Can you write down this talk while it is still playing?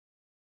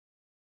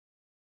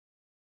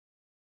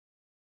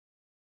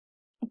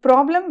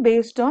problem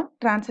based on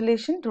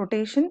translation,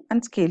 rotation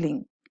and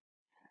scaling.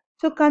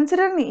 So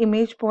consider an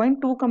image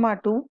point 2,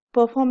 2,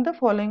 perform the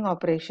following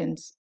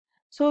operations.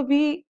 So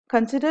we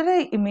consider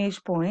an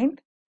image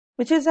point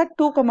which is at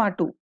 2,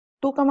 2.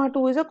 2,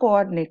 2 is a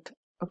coordinate.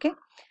 Okay.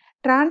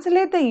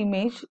 Translate the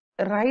image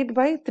right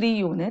by 3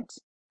 units.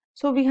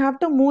 So we have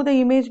to move the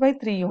image by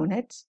 3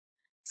 units.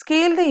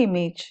 Scale the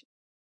image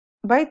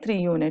by 3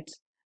 units.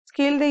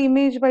 Scale the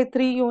image by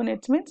 3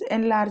 units means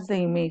enlarge the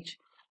image,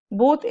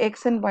 both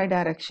x and y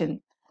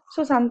direction.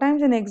 So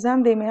sometimes in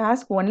exam they may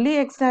ask only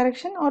x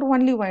direction or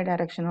only y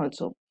direction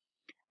also.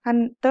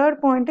 And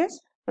third point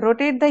is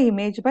rotate the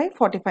image by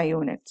 45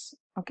 units.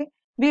 Okay,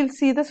 we'll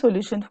see the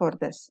solution for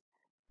this.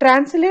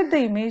 Translate the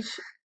image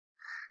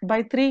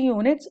by 3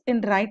 units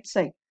in right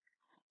side.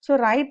 So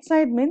right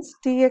side means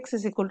Tx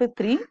is equal to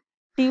 3,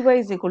 Ty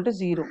is equal to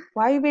 0.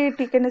 Why we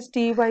taken as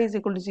Ty is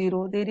equal to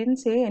 0? They didn't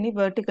say any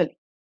vertical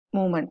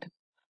movement.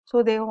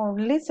 So they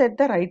only said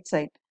the right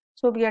side.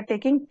 So we are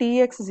taking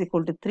Tx is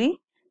equal to 3,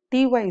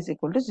 Ty is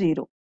equal to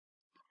 0.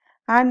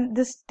 And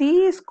this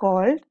T is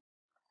called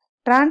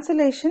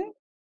transformation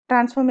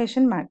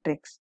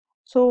matrix.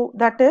 So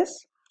that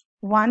is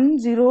 1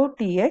 0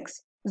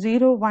 Tx,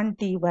 0 1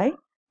 Ty,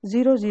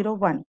 0 0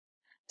 1.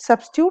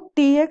 Substitute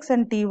Tx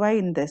and Ty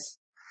in this.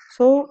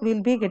 So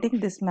we'll be getting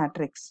this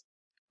matrix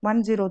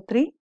 1 0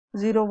 3,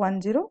 0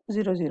 1 0,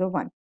 0 0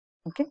 1.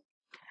 Okay.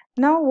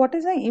 Now what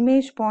is the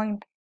image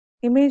point?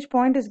 Image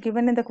point is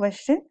given in the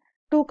question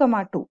 2,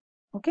 2.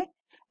 Okay.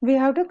 We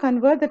have to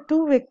convert the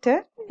 2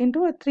 vector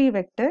into a 3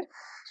 vector.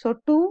 So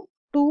 2,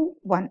 2,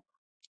 1.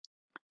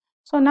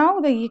 So now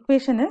the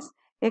equation is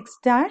x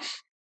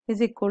dash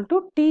is equal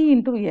to t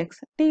into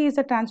x. T is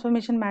a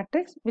transformation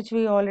matrix which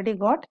we already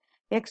got.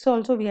 X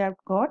also we have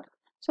got.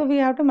 So we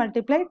have to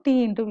multiply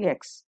t into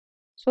x.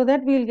 So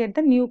that we will get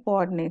the new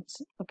coordinates.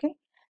 Okay.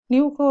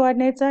 New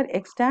coordinates are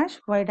x dash,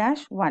 y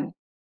dash, 1.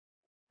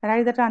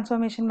 Write the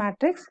transformation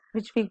matrix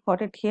which we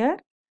got it here,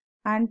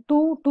 and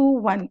 2, 2,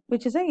 1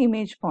 which is an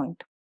image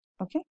point.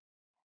 Okay.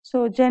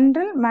 So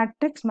general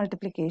matrix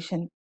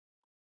multiplication.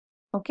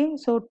 Okay.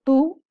 So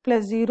 2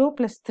 plus 0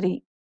 plus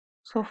 3.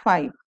 So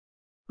 5.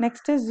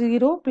 Next is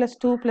 0 plus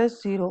 2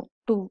 plus 0,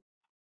 2.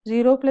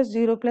 0 plus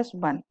 0 plus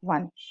 1,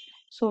 1.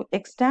 So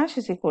x dash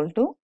is equal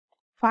to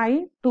 5,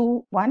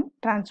 2, 1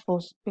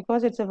 transpose,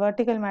 because it's a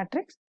vertical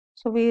matrix.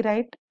 So we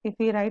write, if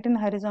we write in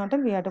horizontal,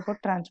 we have to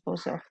put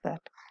transpose of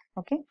that.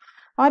 Okay.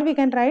 Or we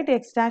can write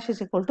x dash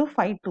is equal to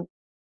 5, 2.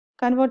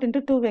 Convert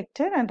into 2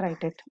 vector and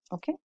write it.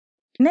 Okay.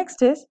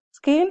 Next is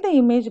scale the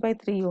image by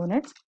 3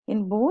 units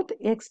in both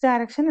x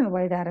direction and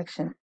y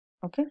direction.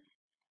 Okay.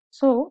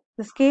 So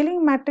the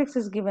scaling matrix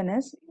is given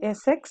as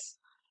Sx,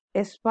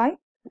 Sy,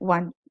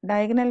 1.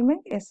 Diagonal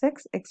means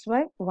Sx,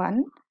 Xy,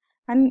 1,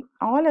 and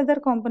all other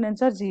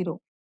components are 0.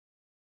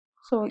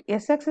 So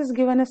Sx is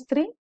given as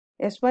 3,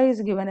 Sy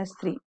is given as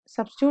 3.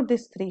 Substitute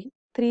this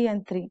 3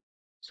 and 3.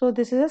 So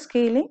this is a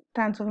scaling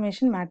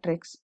transformation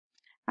matrix.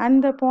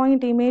 And the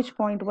point, image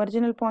point,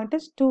 original point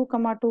is 2,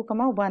 2,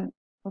 1.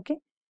 Okay.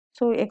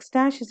 So x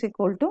dash is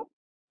equal to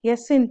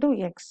S into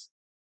x.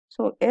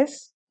 So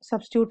S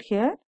substitute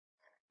here,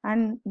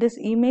 and this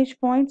image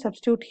point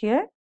substitute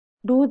here.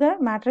 Do the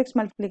matrix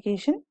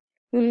multiplication.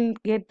 You will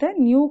get the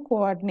new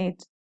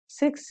coordinates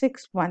 6,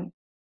 6, 1.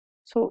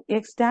 So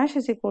x dash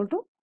is equal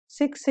to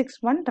 6,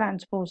 6, 1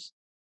 transpose.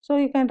 So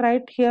you can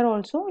write here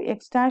also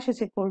x dash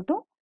is equal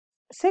to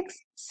 6,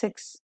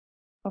 6.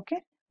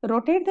 Okay.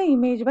 Rotate the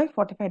image by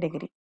 45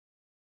 degree.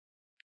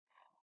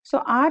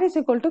 So r is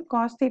equal to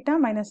cos theta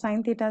minus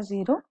sin theta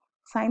 0,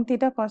 sin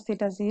theta cos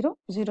theta 0,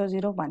 0,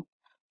 0, 1.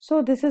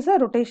 So this is a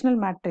rotational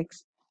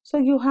matrix. So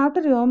you have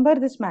to remember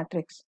this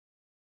matrix.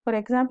 For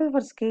example,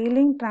 for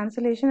scaling,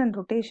 translation and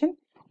rotation,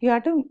 you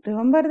have to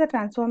remember the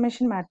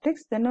transformation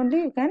matrix, then only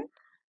you can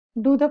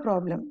do the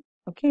problem,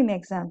 okay, in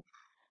exam.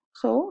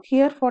 So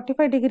here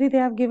 45 degree they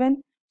have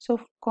given. So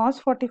cos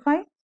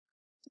 45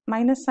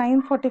 minus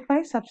sin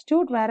 45,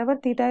 substitute wherever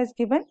theta is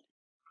given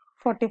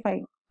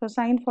 45. So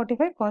sin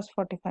 45, cos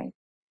 45.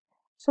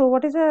 So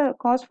what is a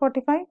cos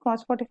 45?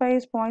 Cos 45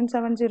 is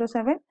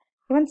 0.707.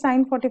 Even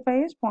sin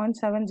 45 is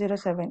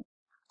 0.707.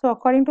 So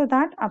according to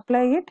that,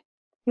 apply it.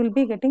 You will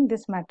be getting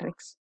this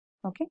matrix.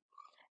 Okay.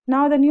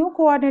 Now the new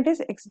coordinate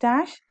is x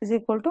dash is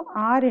equal to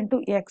r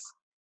into x.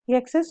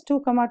 X is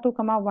 2, 2,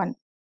 1.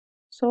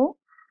 So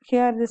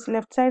here this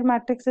left side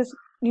matrix is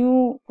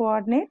new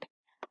coordinate,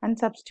 and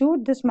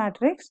substitute this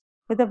matrix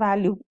with a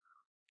value.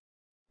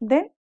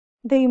 Then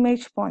the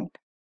image point.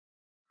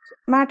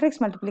 Matrix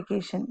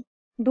multiplication.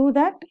 Do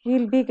that, we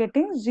will be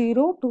getting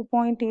 0,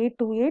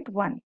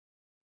 2.8281.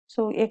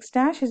 So x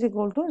dash is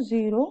equal to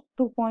 0,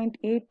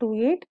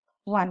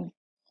 2.8281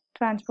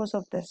 transpose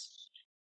of this.